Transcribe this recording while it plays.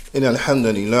إن الحمد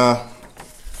لله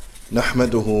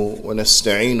نحمده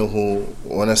ونستعينه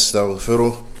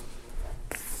ونستغفره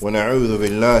ونعوذ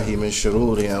بالله من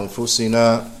شرور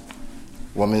أنفسنا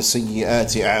ومن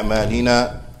سيئات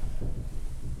أعمالنا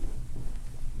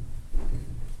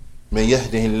من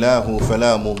يهده الله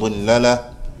فلا مضل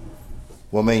له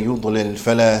ومن يضلل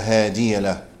فلا هادي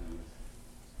له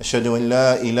أشهد أن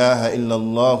لا إله إلا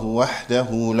الله وحده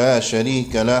لا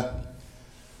شريك له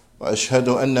وأشهد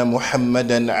أن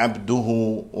محمدا عبده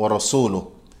ورسوله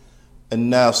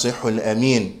الناصح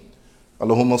الأمين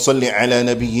اللهم صل على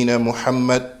نبينا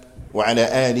محمد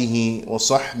وعلى آله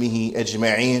وصحبه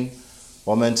أجمعين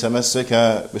ومن تمسك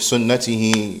بسنته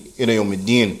إلى يوم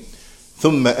الدين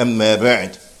ثم أما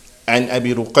بعد عن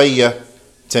أبي رقية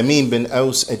تميم بن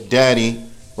أوس الداري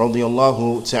رضي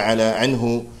الله تعالى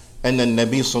عنه أن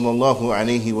النبي صلى الله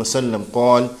عليه وسلم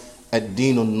قال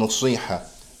الدين النصيحة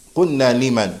قلنا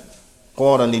لمن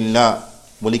قال لله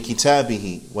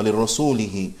ولكتابه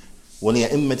ولرسوله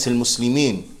ولأئمة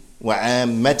المسلمين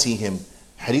وعامتهم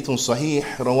حديث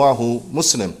صحيح رواه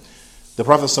Muslim. The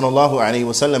Prophet sallallahu alaihi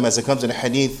wasallam, as it comes in the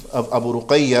hadith of Abu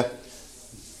Ruqayya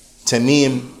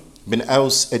Tamim bin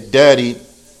Aus ad-Dari,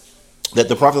 that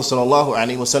the Prophet sallallahu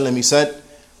alaihi wasallam, he said,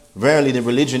 verily the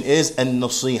religion is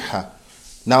an-nasiha.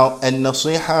 Now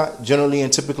an-nasiha generally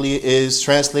and typically is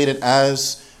translated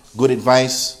as good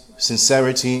advice,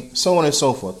 sincerity, so on and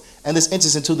so forth. And this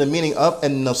enters into the meaning of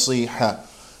an-nasiha.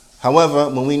 However,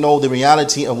 when we know the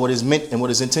reality of what is meant and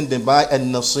what is intended by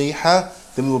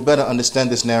an-nasiha, then we will better understand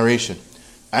this narration.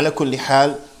 Ala kulli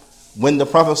hal, when the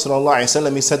Prophet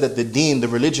ﷺ, he said that the deen, the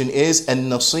religion is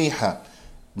an-nasiha,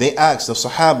 they asked, the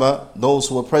Sahaba, those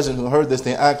who were present who heard this,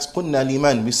 they asked, Qulna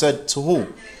liman, we said, to who?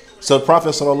 So the Prophet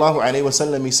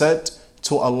ﷺ, he said,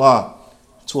 to Allah,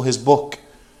 to His book,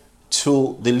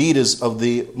 to the leaders of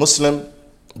the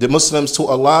Muslims, to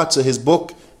Allah, to His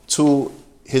book, to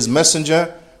His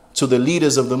messenger, to the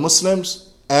leaders of the Muslims,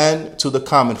 and to the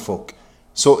common folk.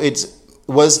 So it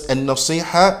was a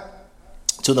nasiha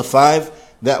to the five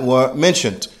that were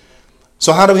mentioned.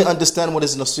 So how do we understand what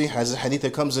is nasiha? As a hadith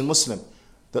that comes in Muslim,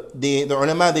 the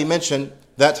ulama, they mention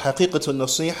that haqiqatul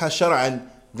nasiha shar'an,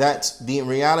 that the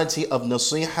reality of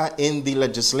nasiha in the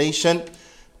legislation,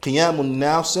 qiyamun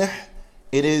nasih,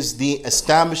 it is the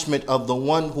establishment of the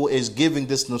one who is giving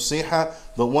this nasiha,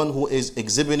 the one who is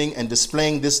exhibiting and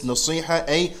displaying this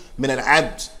nasiha, min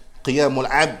al-abd, qiyamul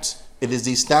abd. It is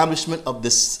the establishment of the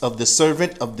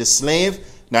servant, of the slave.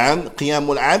 Na'am,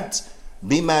 qiyamul abd,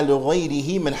 bima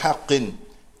lughayrihi min haqqin.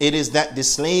 It is that the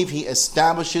slave, he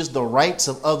establishes the rights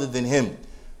of other than him.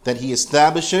 That he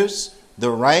establishes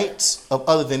the rights of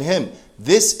other than him.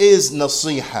 This is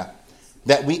nasiha,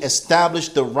 that we establish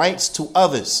the rights to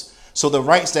others. So the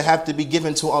rights that have to be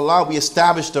given to Allah, we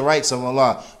establish the rights of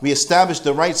Allah. We establish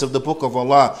the rights of the book of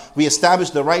Allah. We establish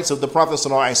the rights of the Prophet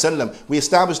ﷺ. We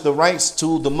establish the rights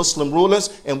to the Muslim rulers,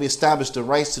 and we establish the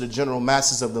rights to the general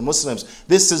masses of the Muslims.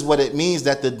 This is what it means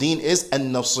that the deen is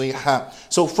an-nasiha.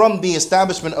 So from the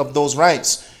establishment of those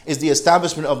rights is the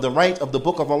establishment of the right of the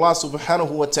book of Allah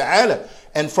subhanahu wa ta'ala.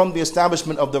 And from the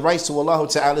establishment of the rights to Allah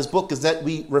Ta'ala's book is that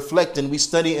we reflect and we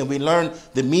study and we learn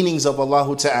the meanings of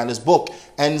Allah Ta'ala's book.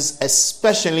 And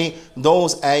especially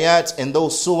those ayat and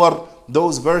those surah,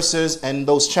 those verses and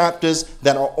those chapters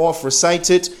that are oft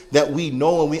recited, that we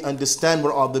know and we understand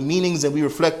what are the meanings and we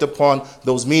reflect upon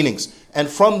those meanings. And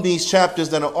from these chapters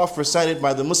that are oft recited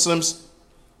by the Muslims,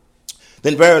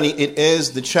 then verily it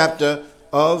is the chapter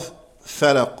of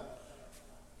Falaq.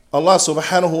 Allah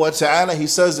subhanahu wa ta'ala, He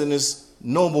says in His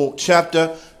noble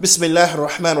chapter, Bismillahir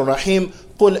Rahmanir Rahim,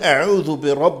 Qul a'udhu bi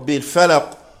Rabbil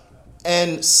Falaq,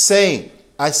 and say,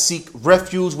 I seek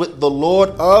refuge with the Lord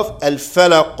of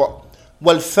Al-Falaq.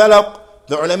 Wal Falaq,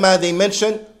 the ulama, they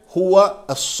mention, huwa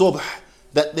as-subh,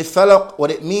 that the Falaq,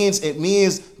 what it means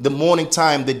the morning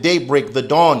time, the daybreak, the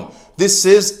dawn. This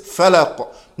is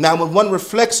Falaq. Now when one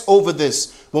reflects over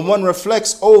this, when one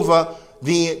reflects over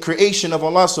the creation of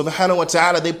Allah subhanahu wa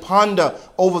ta'ala, they ponder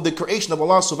over the creation of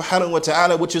Allah subhanahu wa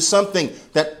ta'ala, which is something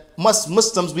that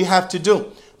Muslims we have to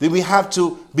do. That we have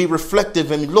to be reflective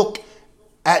and look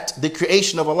at the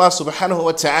creation of Allah subhanahu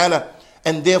wa ta'ala,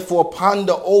 and therefore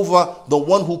ponder over the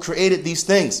one who created these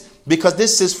things. Because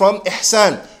this is from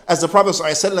ihsan. As the Prophet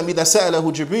ﷺ, إذا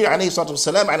سأله جبريل عليه الصلاة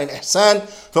والسلام عن الإحسان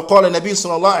فقال النبي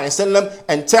صلى الله عليه وسلم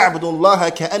أن تعبد الله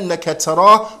كأنك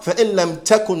تراه فإن لم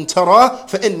تكن تراه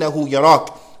فإنه يراك.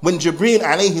 When Jibreel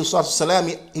alayhi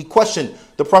salatu he questioned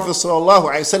the Prophet sallallahu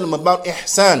alayhi wasallam about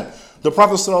ihsan, the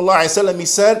Prophet sallallahu alayhi wasallam, he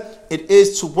said, it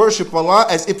is to worship Allah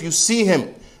as if you see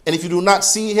Him. And if you do not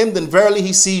see Him, then verily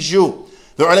He sees you.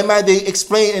 The ulama, they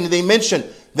explain and they mention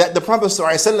that the Prophet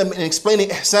ﷺ, in explaining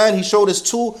ihsan, he showed us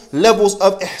two levels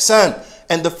of ihsan.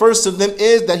 And the first of them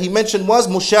is that he mentioned was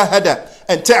mushahada,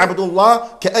 and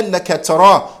ta'budullah ka'annaka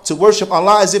tarah, to worship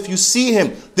Allah as if you see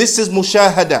him. This is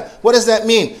mushahada. What does that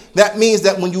mean? That means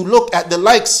that when you look at the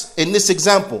likes in this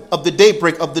example of the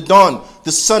daybreak, of the dawn,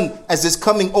 the sun as it's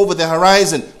coming over the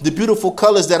horizon, the beautiful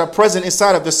colors that are present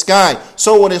inside of the sky,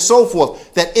 so on and so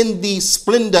forth, that in the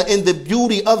splendor, in the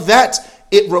beauty of that,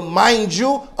 it reminds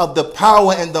you of the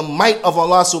power and the might of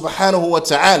Allah subhanahu wa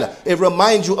ta'ala. It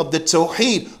reminds you of the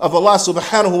tawheed of Allah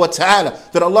subhanahu wa ta'ala.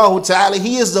 That Allah ta'ala,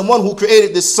 He is the one who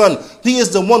created this sun. He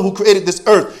is the one who created this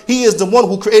earth. He is the one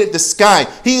who created the sky.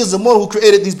 He is the one who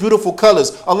created these beautiful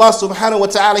colors. Allah subhanahu wa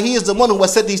ta'ala, He is the one who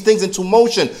has set these things into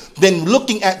motion. Then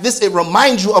looking at this, it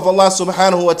reminds you of Allah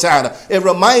subhanahu wa ta'ala. It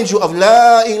reminds you of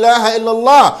La ilaha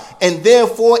illallah. And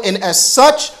therefore, and as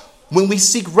such, when we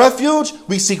seek refuge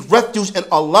in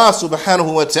Allah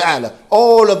subhanahu wa ta'ala.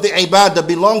 All of the ibadah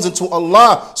belongs into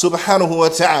Allah subhanahu wa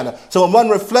ta'ala. So when one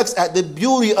reflects at the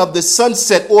beauty of the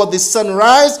sunset or the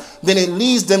sunrise, then it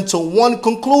leads them to one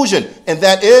conclusion, and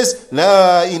that is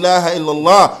La ilaha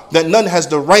illallah, that none has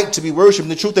the right to be worshipped in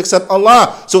the truth except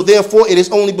Allah. So therefore it is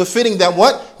only befitting that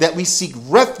what? That we seek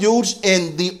refuge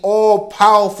in the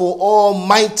all-powerful,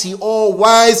 almighty,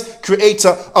 all-wise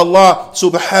creator Allah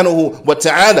subhanahu wa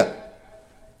ta'ala.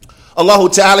 Allah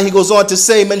Ta'ala, He goes on to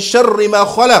say, Man sharri ma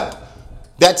khalaq,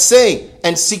 that say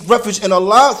and seek refuge in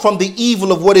Allah from the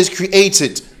evil of what is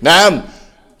created. Naam.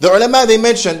 The ulama, they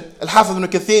mention, Al-Hafiz ibn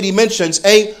Kathir, he mentions,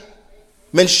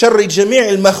 Man sharri jami'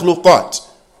 al-makhluqat,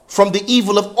 from the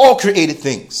evil of all created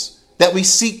things. That we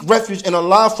seek refuge in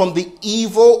Allah from the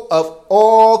evil of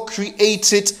all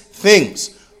created things.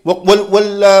 وَالْمِنَ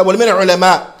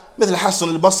الْعُلَمَاء مثل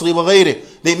حسن البصري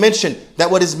وغيره, they mention that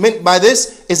what is meant by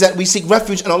this is that we seek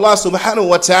refuge in Allah subhanahu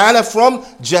wa ta'ala from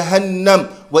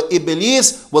Jahannam wa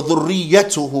Iblis wa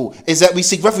dhurriyyatuhu, is that we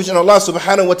seek refuge in Allah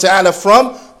subhanahu wa ta'ala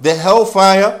from the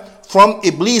hellfire, from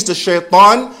Iblis the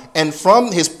shaitan, and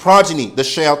from his progeny, the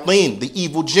shayateen, the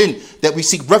evil jinn, that we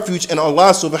seek refuge in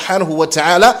Allah subhanahu wa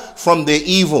ta'ala from their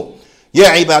evil.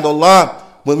 Ya ibadallah,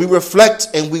 when we reflect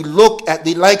and we look at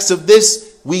the likes of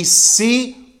this, we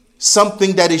see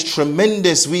something that is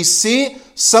tremendous. We see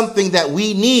something that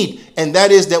we need, and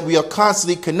that is that we are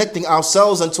constantly connecting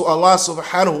ourselves unto Allah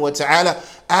subhanahu wa ta'ala,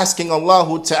 asking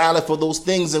Allah ta'ala for those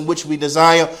things in which we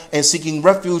desire, and seeking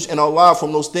refuge in Allah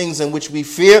from those things in which we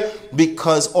fear,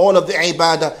 because all of the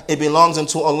ibadah, it belongs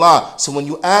unto Allah. So when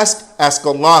you ask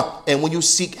Allah, and when you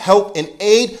seek help and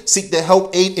aid, seek the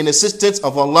help, aid, and assistance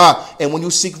of Allah. And when you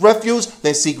seek refuge,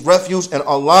 then seek refuge in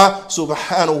Allah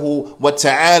subhanahu wa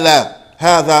ta'ala.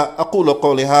 هذا أقول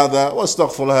قولي هذا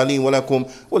وأستغفر الله لي ولكم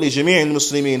ولجميع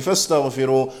المسلمين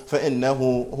فاستغفروا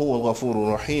فإنه هو الغفور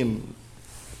الرحيم.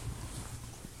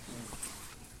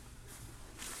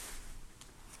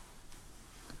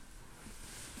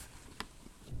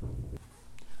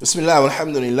 بسم الله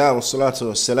والحمد لله والصلاة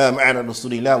والسلام على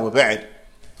رسول الله وبعد.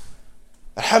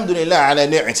 الحمد لله على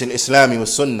نعمة الإسلام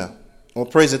والسنة. All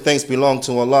praise and thanks belong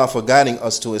to Allah for guiding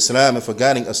us to Islam and for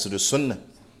guiding us to the Sunnah.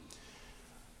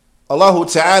 Allah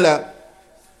Ta'ala,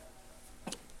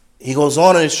 He goes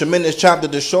on in this tremendous chapter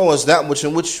to show us that which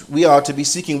in which we are to be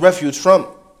seeking refuge from.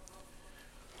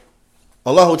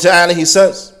 Allah Ta'ala, He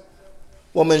says,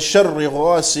 وَمَنْ شَرِّ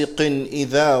غَاسِقٍ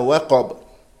إِذَا وَقَبْ,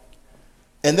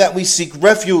 and that we seek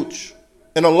refuge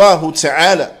in Allah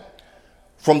Ta'ala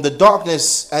from the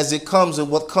darkness as it comes and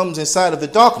what comes inside of the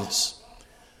darkness.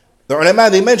 The ulama,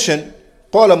 they mention,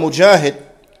 قَالَ مُجَاهِدْ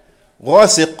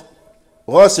غَاسِقُ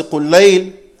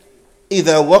اللَّيْلِ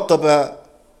إِذَا وَقَبَ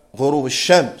غُرُوبِ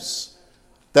الشَّمْسِ,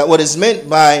 that what is meant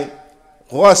by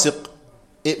ghasiq,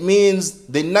 it means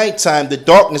the nighttime, the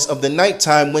darkness of the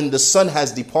nighttime when the sun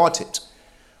has departed.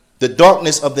 The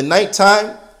darkness of the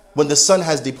nighttime when the sun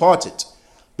has departed.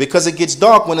 Because it gets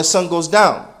dark when the sun goes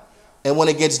down. And when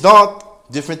it gets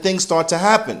dark, different things start to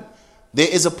happen. There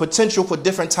is a potential for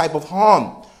different type of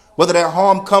harm. Whether that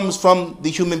harm comes from the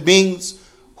human beings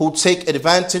who take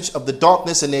advantage of the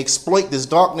darkness and they exploit this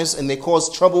darkness and they cause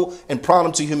trouble and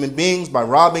problem to human beings by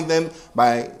robbing them,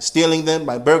 by stealing them,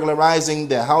 by burglarizing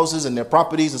their houses and their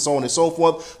properties and so on and so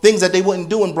forth. Things that they wouldn't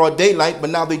do in broad daylight,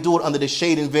 but now they do it under the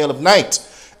shade and veil of night.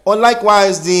 Or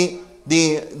likewise, the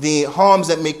harms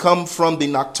that may come from the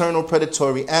nocturnal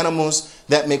predatory animals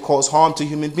that may cause harm to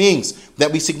human beings.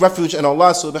 That we seek refuge in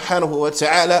Allah subhanahu wa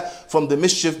ta'ala from the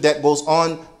mischief that goes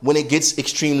on when it gets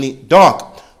extremely dark.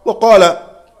 وَقَالَ,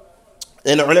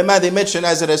 and the ulama, they mention,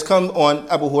 as it has come on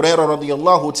Abu Hurairah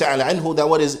radiyallahu ta'ala anhu, that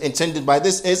what is intended by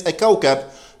this is a kawkab,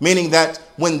 meaning that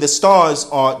when the stars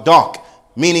are dark,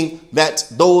 meaning that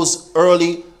those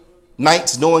early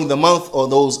nights during the month, or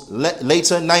those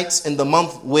later nights in the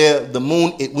month where the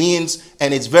moon, it wanes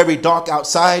and it's very dark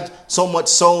outside, so much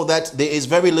so that there is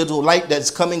very little light that's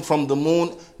coming from the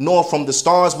moon nor from the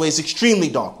stars, where it's extremely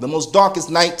dark. The most darkest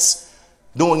nights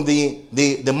during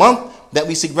the month, that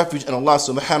we seek refuge in Allah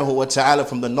subhanahu wa ta'ala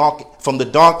from the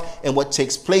dark and what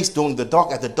takes place during the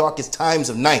dark at the darkest times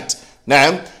of night.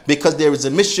 Now, because there is a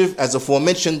mischief, as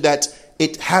aforementioned, that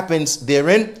it happens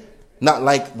therein, not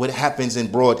like what happens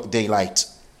in broad daylight.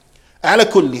 Ala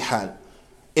kulli hal,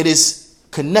 it is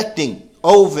connecting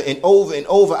over and over and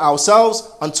over ourselves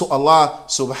unto Allah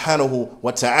subhanahu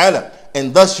wa ta'ala.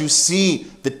 And thus you see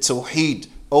the tawheed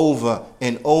over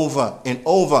and over and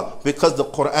over, because the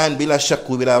Quran, bila shak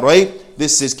wa bila rayb,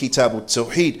 this is Kitabut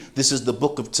Tawheed. This is the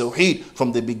book of Tawheed,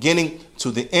 from the beginning to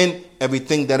the end.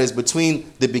 Everything that is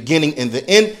between the beginning and the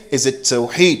end is a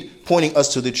Tawheed, pointing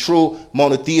us to the true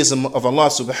monotheism of Allah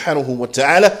subhanahu wa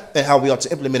ta'ala, and how we are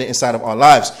to implement it inside of our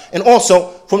lives. And also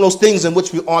from those things in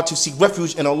which we are to seek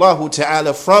refuge in Allah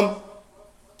ta'ala from,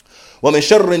 وَمِن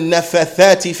شَرِّ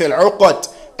النَّفَّثَاتِ فِي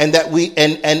الْعُقَدِ, and that we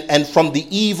and from the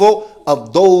evil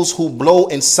of those who blow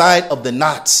inside of the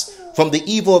knots. From the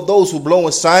evil of those who blow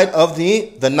inside of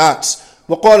the knots.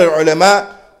 وَقَالَ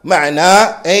الْعُلَمَاء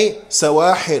مَعْنَا أَيْ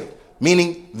سَوَاحِرْ,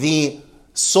 meaning the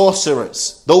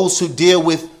sorcerers, those who deal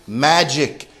with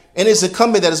magic. And it's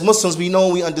incumbent that as Muslims we know,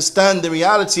 we understand the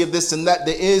reality of this, and that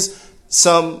there is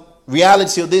some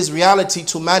reality, or there's reality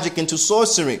to magic and to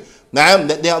sorcery. Now,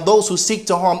 that there are those who seek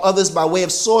to harm others by way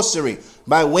of sorcery,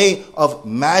 by way of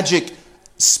magic,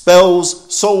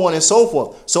 spells, so on and so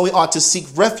forth. So we ought to seek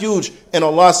refuge in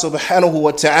Allah subhanahu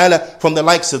wa ta'ala from the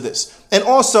likes of this. And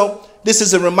also, this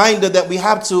is a reminder that we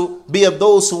have to be of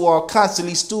those who are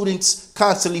constantly students,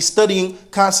 constantly studying,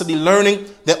 constantly learning,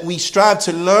 that we strive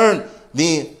to learn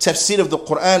the tafsir of the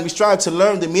Quran, we strive to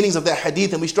learn the meanings of that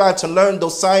hadith, and we strive to learn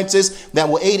those sciences that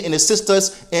will aid and assist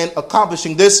us in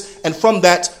accomplishing this, and from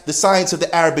that, the science of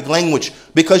the Arabic language.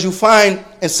 Because you find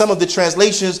in some of the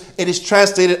translations, it is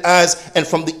translated as, and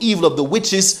from the evil of the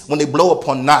witches when they blow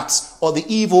upon knots, or the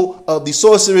evil of the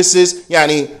sorceresses,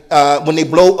 when they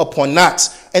blow upon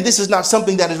knots. And this is not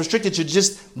something that is restricted to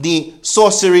just the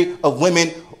sorcery of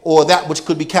women, or that which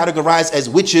could be categorized as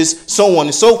witches, so on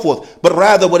and so forth. But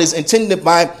rather what is intended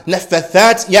by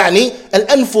nafathat,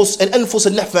 al-anfus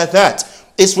al-nafathat,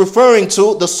 is referring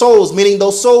to the souls, meaning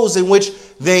those souls in which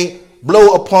they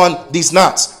blow upon these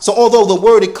knots. So although the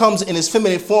word, it comes in its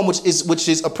feminine form, which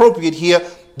is appropriate here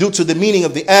due to the meaning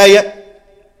of the ayah,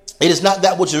 it is not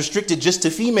that which is restricted just to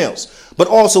females, but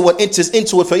also what enters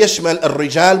into it, فَيَشْمَلْ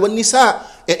الرِّجَالِ وَالنِّسَاءِ,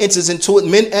 it enters into it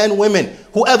men and women.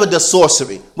 Whoever does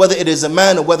sorcery, whether it is a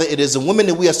man or whether it is a woman,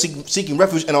 that we are seeking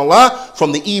refuge in Allah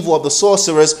from the evil of the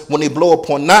sorcerers when they blow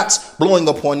upon knots. Blowing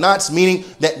upon knots, meaning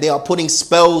that they are putting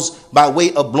spells by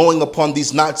way of blowing upon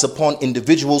these knots upon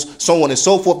individuals, so on and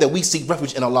so forth, that we seek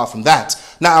refuge in Allah from that.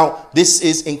 Now, this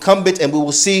is incumbent, and we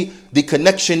will see the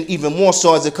connection even more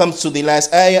so as it comes to the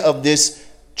last ayah of this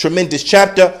tremendous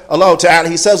chapter. Allah Ta'ala,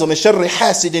 He says, وَمِن شَرِّ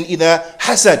حَاسِدٍ إِذَا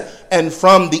حَسَدٍ, and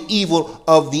from the evil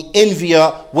of the envier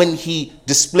when he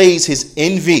displays his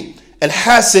envy. And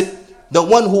hasid, the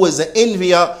one who is an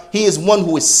envier, he is one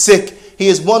who is sick. He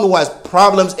is one who has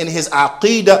problems in his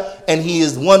aqidah, and he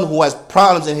is one who has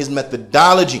problems in his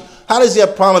methodology. How does he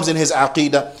have problems in his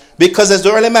aqidah? Because as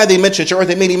the ulama, they mentioned,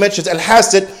 he mentions,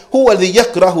 al-hasid, huwa alladhi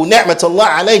yakrahu ni'mat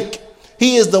Allah alayk.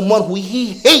 He is the one who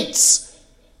he hates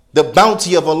the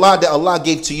bounty of Allah that Allah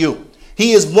gave to you.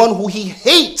 He is one who he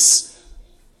hates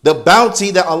the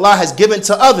bounty that Allah has given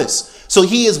to others. So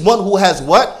he is one who has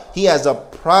what? He has a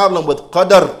problem with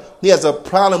qadr. He has a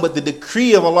problem with the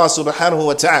decree of Allah subhanahu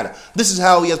wa ta'ala. This is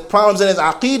how he has problems in his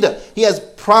aqidah. He has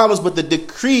problems with the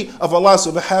decree of Allah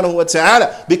subhanahu wa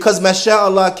ta'ala. Because ma sha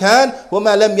Allah can, wa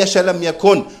ma lam yasha lam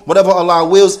yakun. Whatever Allah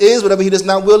wills is, whatever he does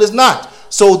not will is not.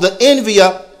 So the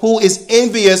envier who is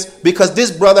envious because this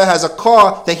brother has a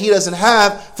car that he doesn't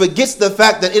have, forgets the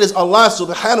fact that it is Allah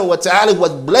subhanahu wa ta'ala who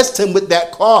has blessed him with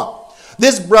that car.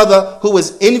 This brother who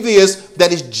is envious,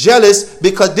 that is jealous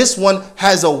because this one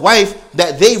has a wife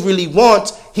that they really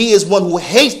want, he is one who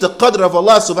hates the qadr of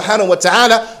Allah subhanahu wa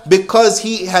ta'ala because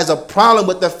he has a problem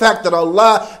with the fact that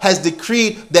Allah has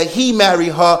decreed that he marry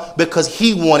her because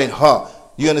he wanted her.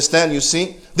 You understand? You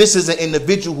see? This is an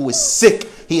individual who is sick.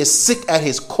 He is sick at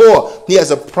his core. He has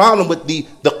a problem with the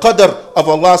qadr of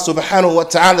Allah subhanahu wa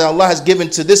ta'ala that Allah has given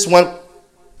to this one,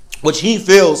 which he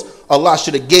feels Allah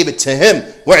should have gave it to him.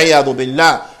 Wa'iyadu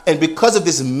billah. And because of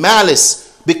this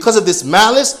malice,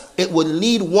 it would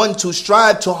lead one to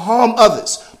strive to harm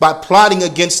others by plotting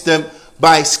against them,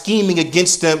 by scheming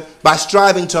against them, by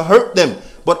striving to hurt them.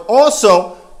 But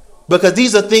also, Because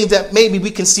these are things that maybe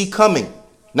we can see coming.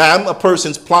 Now, a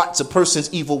person's plots, a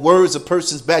person's evil words, a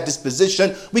person's bad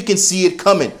disposition, we can see it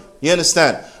coming. You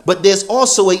understand? But there's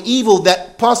also an evil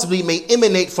that possibly may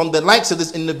emanate from the likes of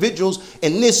these individuals.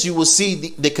 In this, you will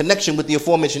see the connection with the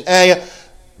aforementioned ayah,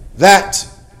 that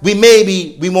we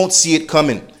won't see it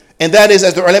coming. And that is,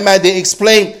 as the ulama, they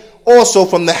explain also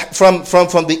from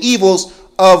the evils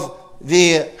of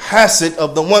the hasid,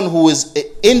 of the one who is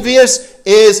envious,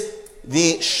 is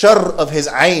the shar of his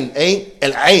ayn,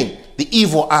 al-ayn, the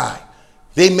evil eye.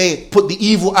 They may put the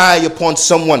evil eye upon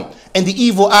someone. And the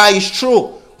evil eye is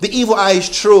true. The evil eye is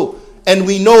true. And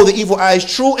we know the evil eye is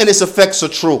true and its effects are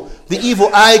true. The evil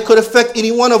eye could affect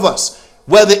any one of us,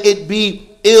 whether it be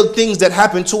ill things that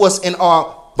happen to us in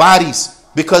our bodies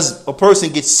because a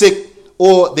person gets sick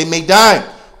or they may die,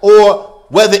 or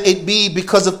whether it be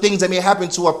because of things that may happen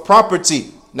to our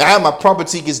property. Now my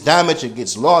property gets damaged, it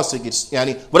gets lost, it gets,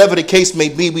 whatever the case may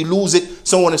be, we lose it,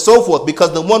 so on and so forth.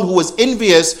 Because the one who is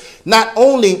envious, not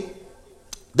only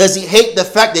does he hate the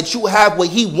fact that you have what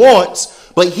he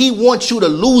wants, but he wants you to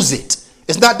lose it.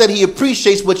 It's not that he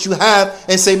appreciates what you have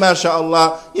and say,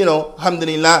 mashallah,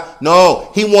 alhamdulillah.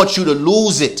 No, he wants you to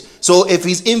lose it. So if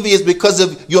he's envious because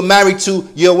of you're married to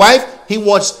your wife, he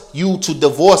wants you to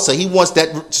divorce her. He wants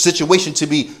that situation to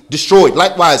be destroyed.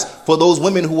 Likewise, for those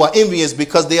women who are envious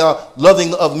because they are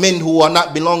loving of men who are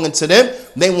not belonging to them,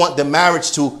 they want the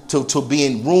marriage to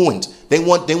be ruined. They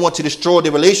want to destroy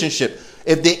the relationship.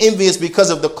 If they're envious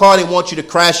because of the car, they want you to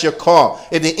crash your car.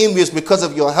 If they're envious because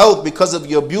of your health, because of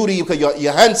your beauty, because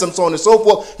you're handsome, so on and so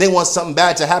forth, they want something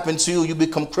bad to happen to you. You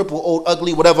become crippled, old,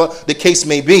 ugly, whatever the case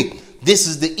may be. This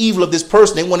is the evil of this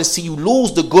person. They want to see you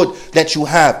lose the good that you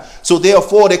have. So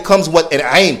therefore, there comes what?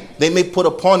 Al-ayn. They may put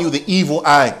upon you the evil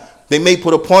eye. They may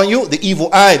put upon you the evil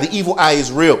eye. The evil eye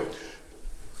is real.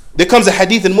 There comes a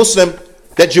hadith in Muslim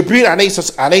that Jibreel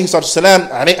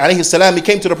alayhi salam, he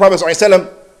came to the Prophet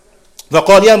sallallahu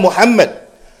فقال يا محمد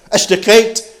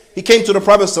اشتكيت. He came to the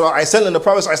Prophet ﷺ. The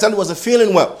Prophet ﷺ wasn't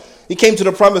feeling well. He came to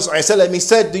the Prophet ﷺ. He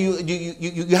said, do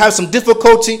you have some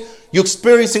difficulty? You're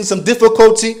experiencing some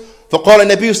difficulty? فقال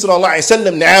النبي صلى الله عليه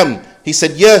وسلم نعم. He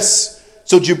said yes.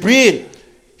 So Jibreel,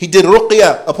 he did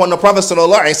ruqya upon the Prophet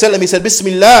sallallahu alaihi wasallam. He said,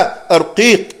 Bismillah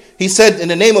arqiq. He said, in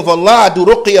the name of Allah, I do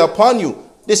ruqya upon you.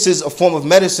 This is a form of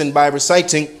medicine by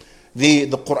reciting the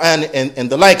Quran and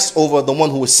the likes over the one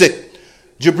who is sick.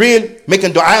 Jibreel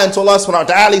making dua unto Allah subhanahu wa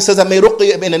ta'ala. He says, I may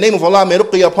ruqya, in the name of Allah, I may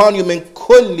ruqya upon you min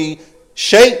kulli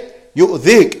shay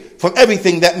yu'dhik, from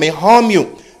everything that may harm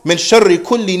you. Min sharri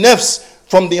kulli nafs,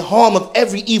 from the harm of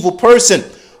every evil person.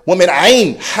 Wa min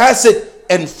ayn hasid,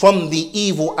 and from the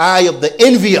evil eye of the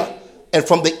envier. And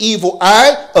from the evil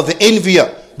eye of the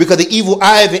envier. Because the evil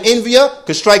eye of the envier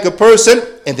can strike a person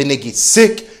and then they get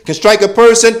sick. Can strike a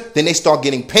person, then they start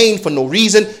getting pain for no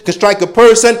reason. Can strike a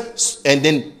person and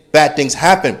then bad things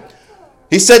happen.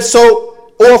 He said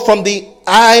so, or from the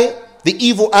eye, the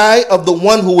evil eye of the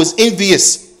one who is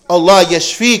envious. Allah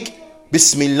yashfiq,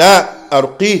 Bismillah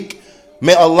arqiq.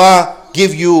 May Allah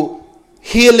give you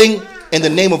healing in the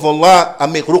name of Allah. I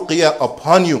make ruqya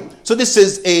upon you. So this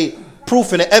is a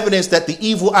proof and an evidence that the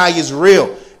evil eye is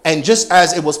real. And just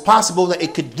as it was possible that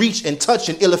it could reach and touch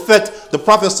and ill affect the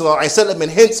Prophet ﷺ,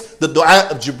 and hence the dua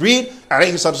of Jibreel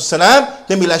ﷺ,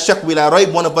 then bila shak bila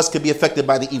rayb, one of us could be affected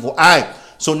by the evil eye.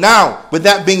 So now, with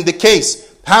that being the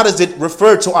case, how does it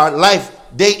refer to our life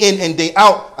day in and day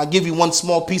out? I'll give you one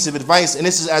small piece of advice, and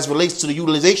this is as relates to the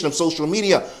utilization of social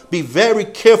media. Be very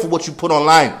careful what you put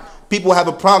online. People have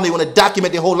a problem. They want to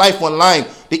document their whole life online.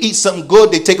 They eat something good,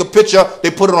 they take a picture,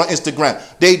 they put it on Instagram.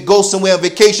 They go somewhere on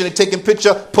vacation, they take a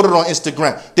picture, put it on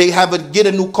Instagram. They get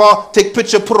a new car, take a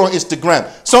picture, put it on Instagram.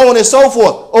 So on and so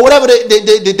forth. Or whatever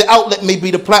the outlet may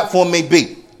be, the platform may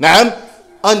be. Now,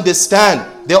 understand,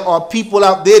 there are people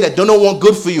out there that don't want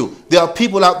good for you. There are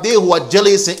people out there who are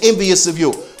jealous and envious of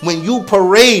you. When you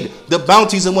parade the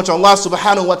bounties in which Allah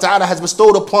subhanahu wa ta'ala has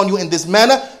bestowed upon you in this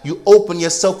manner, you open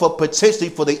yourself up potentially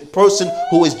for the person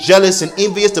who is jealous and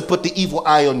envious to put the evil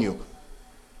eye on you.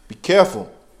 Be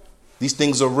careful. These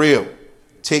things are real.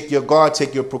 Take your guard,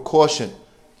 take your precaution.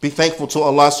 Be thankful to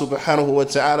Allah subhanahu wa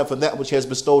ta'ala for that which He has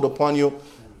bestowed upon you.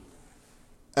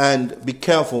 And be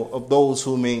careful of those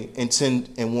who may intend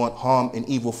and want harm and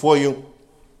evil for you.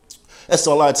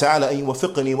 أسأل الله تعالى أن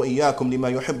يوفقني وإياكم لما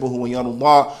يحبه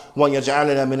ويرضى وأن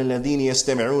يجعلنا من الذين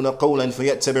يستمعون قولا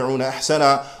فيتبعون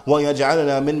أحسنا وأن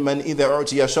يجعلنا ممن إذا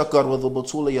أعطي شكر وذو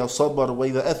بطول صبر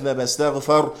وإذا أذنب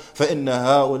استغفر فإن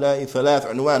هؤلاء ثلاث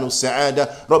عنوان السعادة.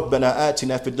 ربنا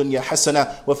آتنا في الدنيا حسنة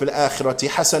وفي الآخرة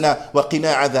حسنة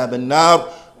وقنا عذاب النار.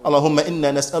 اللهم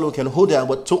إنا نسألك الهدى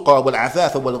والتقى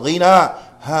والعفاف والغنى.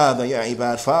 هذا يا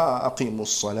عباد، فأقيموا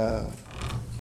الصلاة.